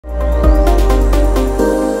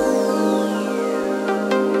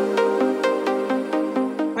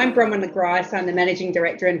I'm Bronwyn Le Grice. I'm the Managing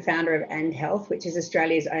Director and founder of ANDHealth, which is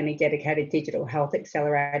Australia's only dedicated digital health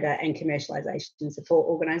accelerator and commercialisation support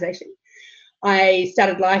organisation. I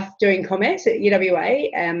started life doing commerce at UWA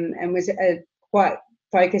and was quite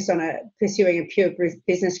focused on pursuing a pure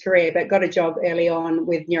business career, but got a job early on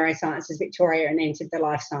with Neurosciences Victoria and entered the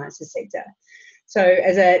life sciences sector. So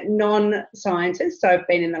as a non-scientist, I've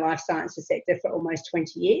been in the life sciences sector for almost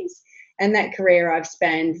 20 years. And that career I've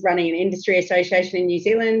spanned running an industry association in New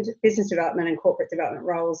Zealand, business development and corporate development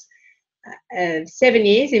roles, 7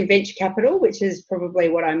 years in venture capital, which is probably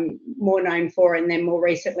what I'm more known for, and then more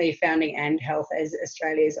recently founding ANDHealth as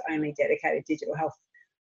Australia's only dedicated digital health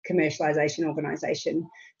commercialisation organisation.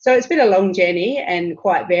 So it's been a long journey and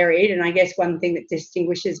quite varied, and I guess one thing that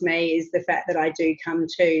distinguishes me is the fact that I do come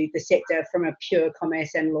to the sector from a pure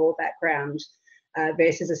commerce and law background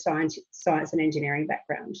versus a science and engineering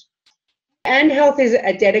background. ANDHealth is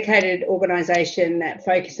a dedicated organisation that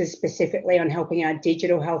focuses specifically on helping our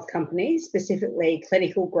digital health companies, specifically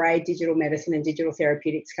clinical grade digital medicine and digital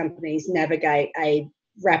therapeutics companies, navigate a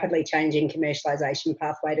rapidly changing commercialisation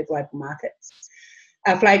pathway to global markets.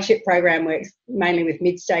 Our flagship program works mainly with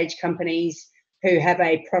mid-stage companies who have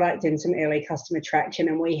a product and some early customer traction,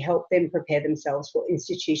 and we help them prepare themselves for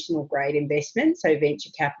institutional grade investment, so venture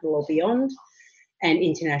capital or beyond, and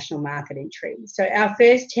international market entry. So our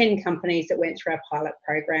first 10 companies that went through our pilot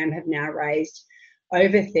program have now raised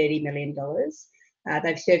over $30 million.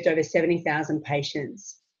 They've served over 70,000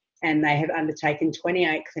 patients, and they have undertaken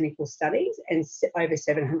 28 clinical studies and over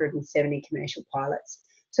 770 commercial pilots.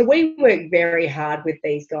 So we work very hard with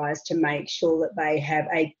these guys to make sure that they have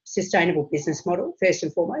a sustainable business model, first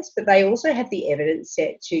and foremost, but they also have the evidence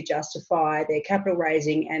set to justify their capital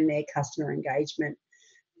raising and their customer engagement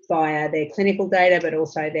via their clinical data, but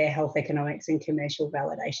also their health economics and commercial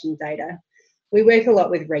validation data. We work a lot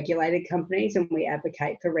with regulated companies, and we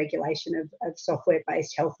advocate for regulation of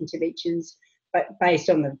software-based health interventions, but based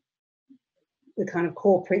on the kind of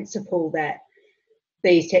core principle that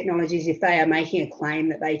these technologies, if they are making a claim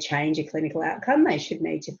that they change a clinical outcome, they should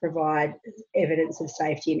need to provide evidence of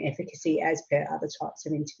safety and efficacy as per other types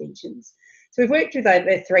of interventions. So we've worked with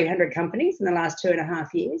over 300 companies in the last 2.5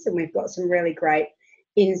 years, and we've got some really great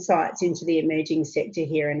insights into the emerging sector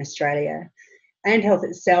here in Australia. ANDHealth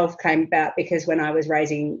itself came about because when I was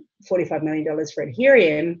raising $45 million for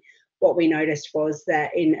Adherium, what we noticed was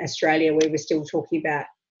that in Australia we were still talking about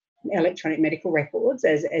electronic medical records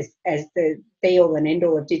as the be-all and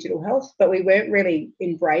end-all of digital health, but we weren't really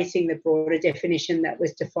embracing the broader definition that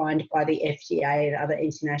was defined by the FDA and other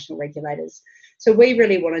international regulators. So we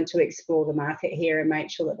really wanted to explore the market here and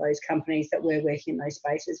make sure that those companies that were working in those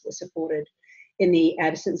spaces were supported in the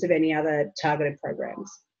absence of any other targeted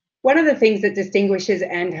programs. One of the things that distinguishes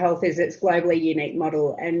ANDHealth is its globally unique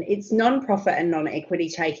model, and it's non-profit and non-equity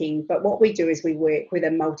taking, but what we do is we work with a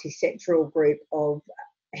multi-sectoral group of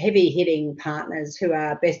heavy-hitting partners who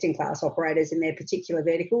are best-in-class operators in their particular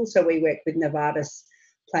verticals. So we work with Novartis,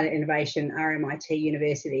 Planet Innovation, RMIT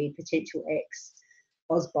University, Potential X,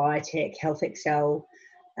 AusBiotech, Health Excel,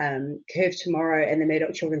 Curve Tomorrow, and the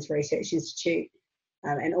Murdoch Children's Research Institute,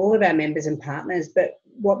 and all of our members and partners. But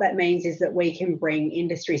what that means is that we can bring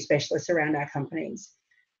industry specialists around our companies.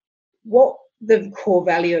 What the core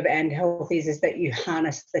value of ANDHealth is that you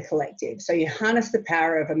harness the collective. So you harness the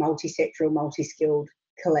power of a multi-sectoral, multi-skilled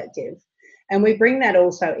collective. And we bring that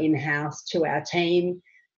also in-house to our team.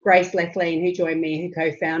 Grace Lethlean, who joined me, who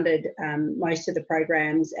co-founded most of the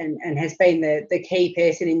programs and has been the key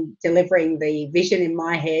person in delivering the vision in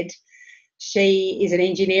my head. She is an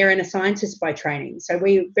engineer and a scientist by training. So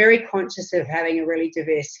we're very conscious of having a really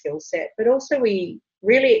diverse skill set, but also we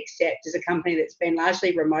really accept as a company that's been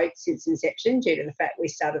largely remote since inception due to the fact we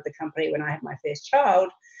started the company when I had my first child,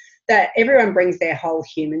 that everyone brings their whole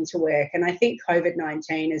human to work. And I think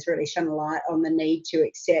COVID-19 has really shone a light on the need to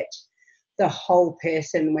accept the whole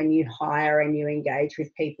person when you hire and you engage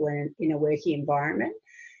with people in a working environment.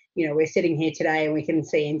 You know, we're sitting here today and we can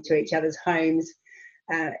see into each other's homes.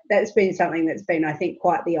 That's been something that's been, I think,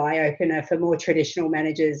 quite the eye-opener for more traditional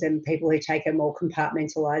managers and people who take a more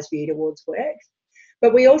compartmentalised view towards work.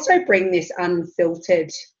 But we also bring this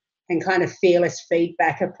unfiltered and kind of fearless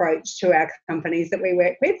feedback approach to our companies that we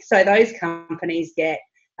work with. So those companies get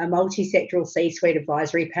a multi-sectoral C-suite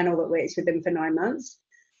advisory panel that works with them for 9 months.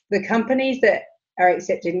 The companies that are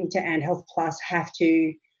accepted into ANDHealth Plus have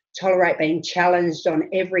to tolerate being challenged on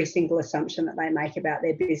every single assumption that they make about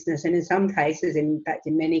their business. And in some cases, in fact,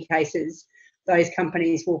 in many cases, those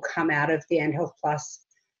companies will come out of the ANDHealth Plus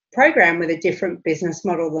program with a different business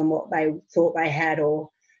model than what they thought they had, or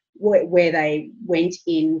where they went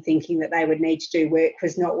in thinking that they would need to do work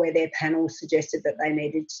was not where their panel suggested that they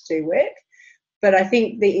needed to do work. But I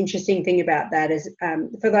think the interesting thing about that is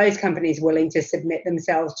for those companies willing to submit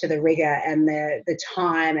themselves to the rigour and the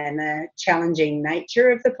time and the challenging nature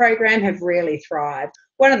of the program have really thrived.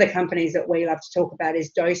 One of the companies that we love to talk about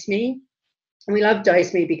is DoseMe. And we love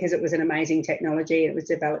DoseMe because it was an amazing technology. It was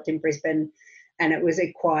developed in Brisbane and it was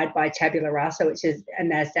acquired by Tabula Rasa, which is a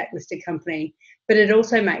NASDAQ-listed company. But it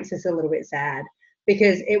also makes us a little bit sad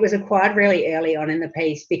because it was acquired really early on in the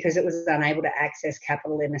piece because it was unable to access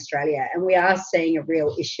capital in Australia. And we are seeing a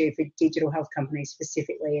real issue for digital health companies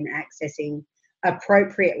specifically in accessing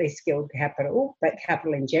appropriately skilled capital, but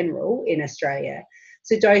capital in general in Australia.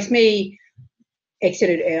 So DoseMe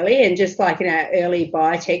exited early, and just like in our early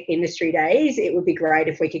biotech industry days, it would be great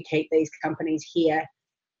if we could keep these companies here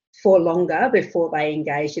for longer before they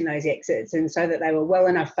engaged in those exits, and so that they were well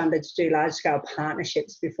enough funded to do large-scale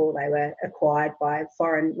partnerships before they were acquired by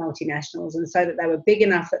foreign multinationals, and so that they were big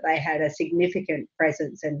enough that they had a significant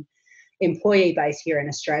presence and employee base here in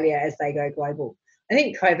Australia as they go global. I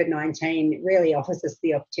think COVID-19 really offers us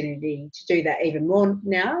the opportunity to do that even more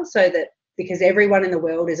now, so that because everyone in the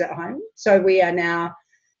world is at home, so we are now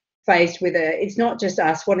faced with it's not just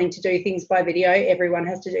us wanting to do things by video, everyone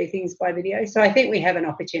has to do things by video. So I think we have an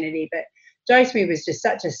opportunity, but DoseMe was just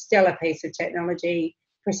such a stellar piece of technology,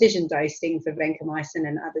 precision dosing for vancomycin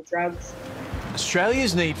and other drugs.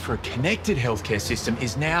 Australia's need for a connected healthcare system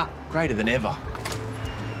is now greater than ever.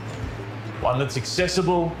 One that's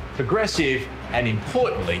accessible, progressive, and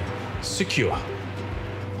importantly, secure.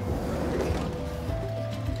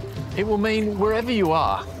 It will mean wherever you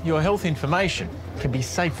are, your health information can be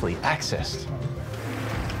safely accessed,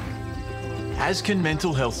 as can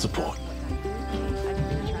mental health support.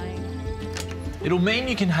 It'll mean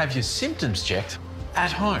you can have your symptoms checked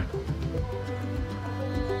at home,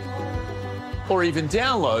 or even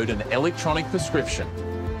download an electronic prescription.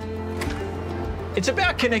 It's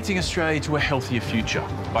about connecting Australia to a healthier future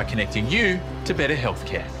by connecting you to better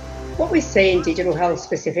healthcare. What we see in digital health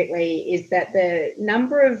specifically is that the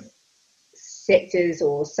number of sectors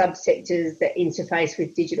or subsectors that interface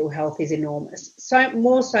with digital health is enormous, so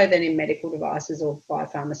more so than in medical devices or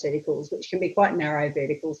biopharmaceuticals, which can be quite narrow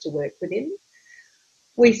verticals to work within.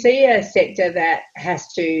 We see a sector that has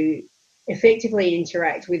to effectively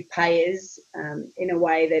interact with payers in a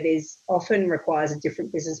way that is often requires a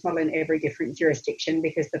different business model in every different jurisdiction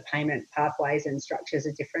because the payment pathways and structures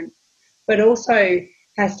are different, but also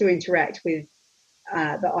has to interact with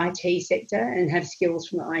the IT sector and have skills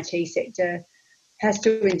from the IT sector, has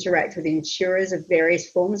to interact with insurers of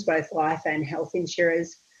various forms, both life and health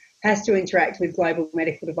insurers, has to interact with global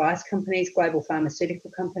medical device companies, global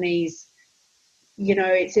pharmaceutical companies. You know,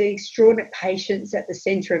 it's an extraordinary patients at the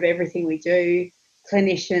centre of everything we do,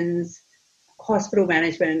 clinicians, hospital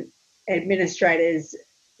management, administrators.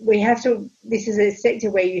 This is a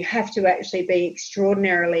sector where you have to actually be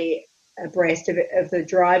extraordinarily abreast of the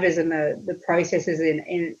drivers and the processes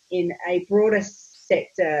in a broader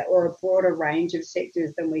sector or a broader range of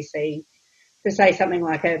sectors than we see for, say, something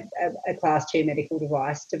like a Class 2 medical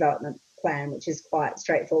device development plan, which is quite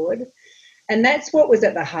straightforward. And that's what was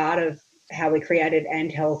at the heart of how we created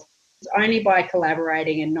ANDHealth. It's only by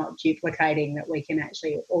collaborating and not duplicating that we can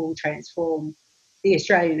actually all transform the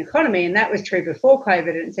Australian economy. And that was true before COVID,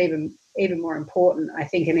 and it's even more important, I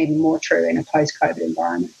think, and even more true in a post-COVID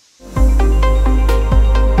environment.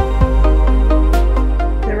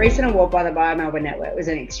 The recent award by the BioMelbourne Network was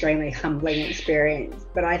an extremely humbling experience,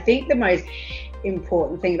 but I think the most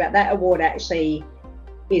important thing about that award actually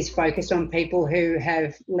is focused on people who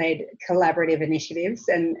have led collaborative initiatives,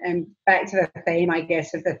 and back to the theme, I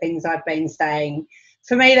guess, of the things I've been saying.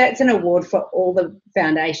 For me, that's an award for all the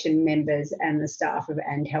foundation members and the staff of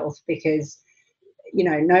ANDHealth, because, you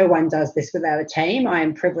know, no one does this without a team. I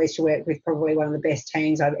am privileged to work with probably one of the best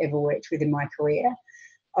teams I've ever worked with in my career.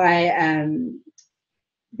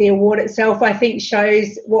 The award itself, I think,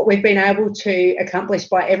 shows what we've been able to accomplish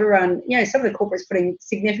by everyone. You know, some of the corporates putting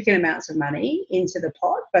significant amounts of money into the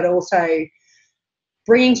pot, but also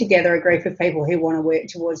bringing together a group of people who want to work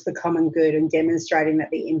towards the common good and demonstrating that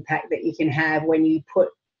the impact that you can have when you put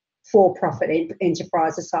for-profit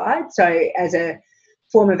enterprise aside. So as a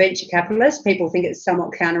former venture capitalist, people think it's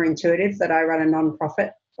somewhat counterintuitive that I run a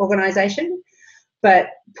non-profit organisation, but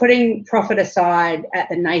putting profit aside at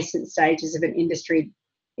the nascent stages of an industry's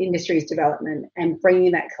development and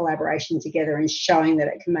bringing that collaboration together and showing that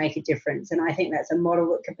it can make a difference. And I think that's a model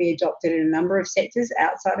that could be adopted in a number of sectors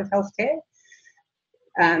outside of healthcare.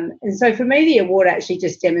 And so for me, the award actually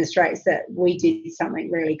just demonstrates that we did something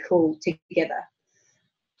really cool together.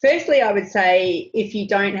 Firstly, I would say if you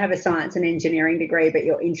don't have a science and engineering degree but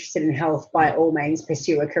you're interested in health, by all means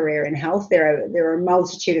pursue a career in health. There are a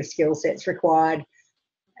multitude of skill sets required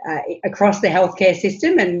across the healthcare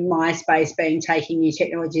system, and my space being taking new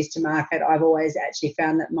technologies to market. I've always actually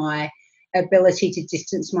found that my ability to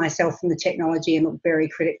distance myself from the technology and look very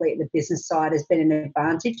critically at the business side has been an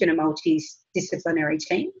advantage in a multidisciplinary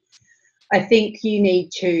team. I think you need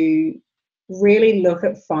to really look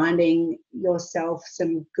at finding yourself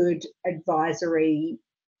some good advisory,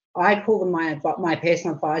 I call them my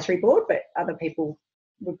personal advisory board, but other people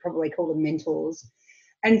would probably call them mentors,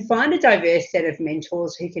 and find a diverse set of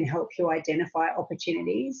mentors who can help you identify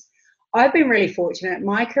opportunities. I've been really fortunate.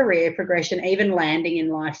 My career progression, even landing in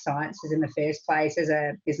life sciences in the first place as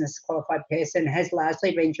a business qualified person, has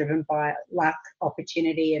largely been driven by luck,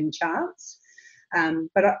 opportunity and chance.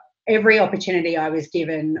 But every opportunity I was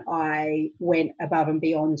given, I went above and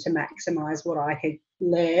beyond to maximise what I could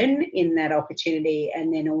learn in that opportunity,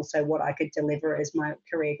 and then also what I could deliver as my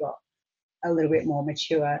career got a little bit more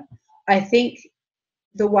mature. I think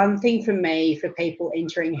the one thing for me, for people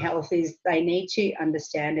entering health, is they need to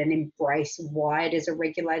understand and embrace why it is a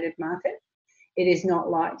regulated market. It is not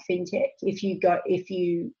like fintech. If you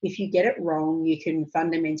get it wrong, you can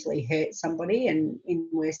fundamentally hurt somebody, and in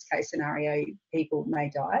worst case scenario, people may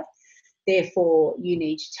die. Therefore, you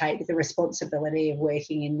need to take the responsibility of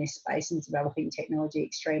working in this space and developing technology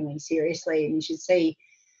extremely seriously. And you should see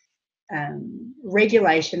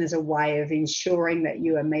regulation as a way of ensuring that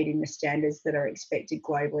you are meeting the standards that are expected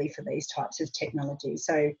globally for these types of technology.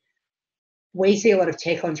 So we see a lot of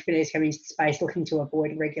tech entrepreneurs coming into the space looking to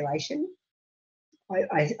avoid regulation.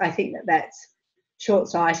 I think that that's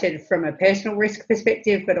short-sighted from a personal risk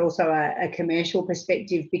perspective, but also a commercial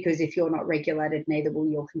perspective, because if you're not regulated, neither will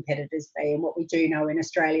your competitors be. And what we do know in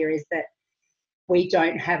Australia is that we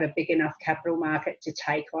don't have a big enough capital market to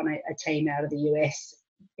take on a team out of the US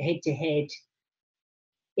head-to-head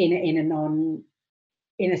in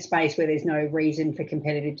a space where there's no reason for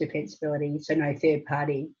competitive defensibility, so no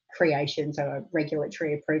third-party creation, so a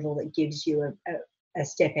regulatory approval that gives you a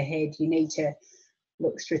step ahead. You need to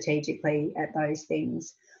look strategically at those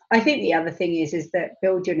things. I think the other thing is that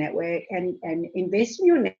build your network and invest in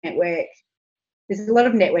your network. There's a lot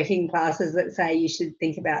of networking classes that say you should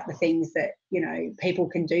think about the things that, people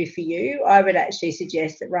can do for you. I would actually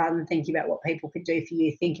suggest that rather than thinking about what people could do for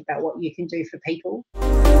you, think about what you can do for people.